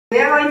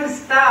going to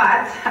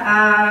start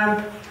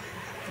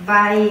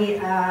by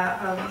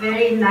a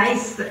very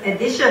nice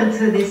addition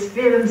to this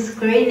film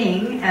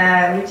screening,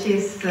 which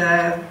is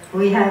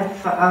we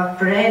have a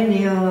brand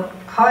new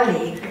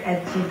colleague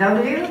at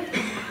GW.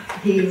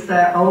 He's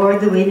an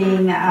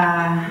award-winning,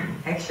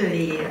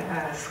 actually,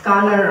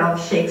 scholar of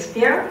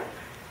Shakespeare,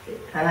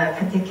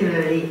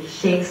 particularly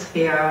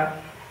Shakespeare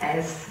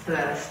as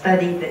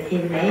studied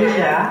in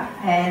Asia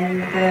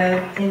and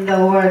in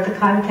the world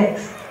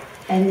context.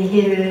 And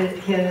he'll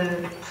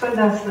put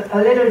us a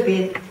little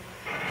bit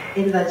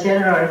in the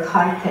general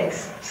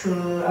context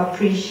to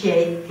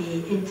appreciate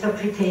the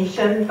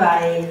interpretation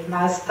by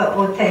Master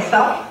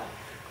Tae-suk,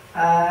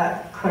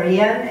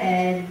 Korean,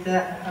 and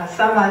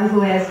someone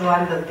who has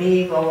won the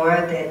big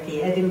award at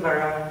the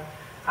Edinburgh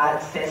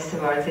Art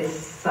Festival this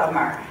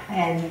summer.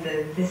 And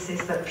this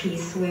is the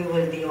piece we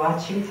will be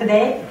watching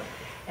today.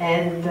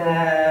 And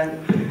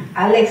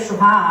Alex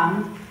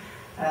Huang,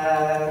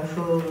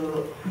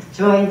 who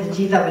joined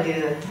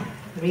GW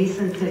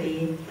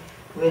recently,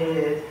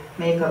 will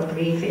make a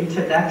brief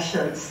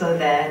introduction so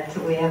that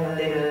we have a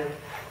little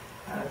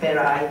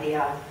better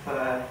idea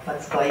of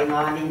what's going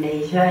on in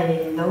Asia and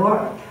in the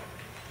world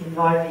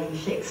involving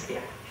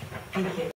Shakespeare. Thank you.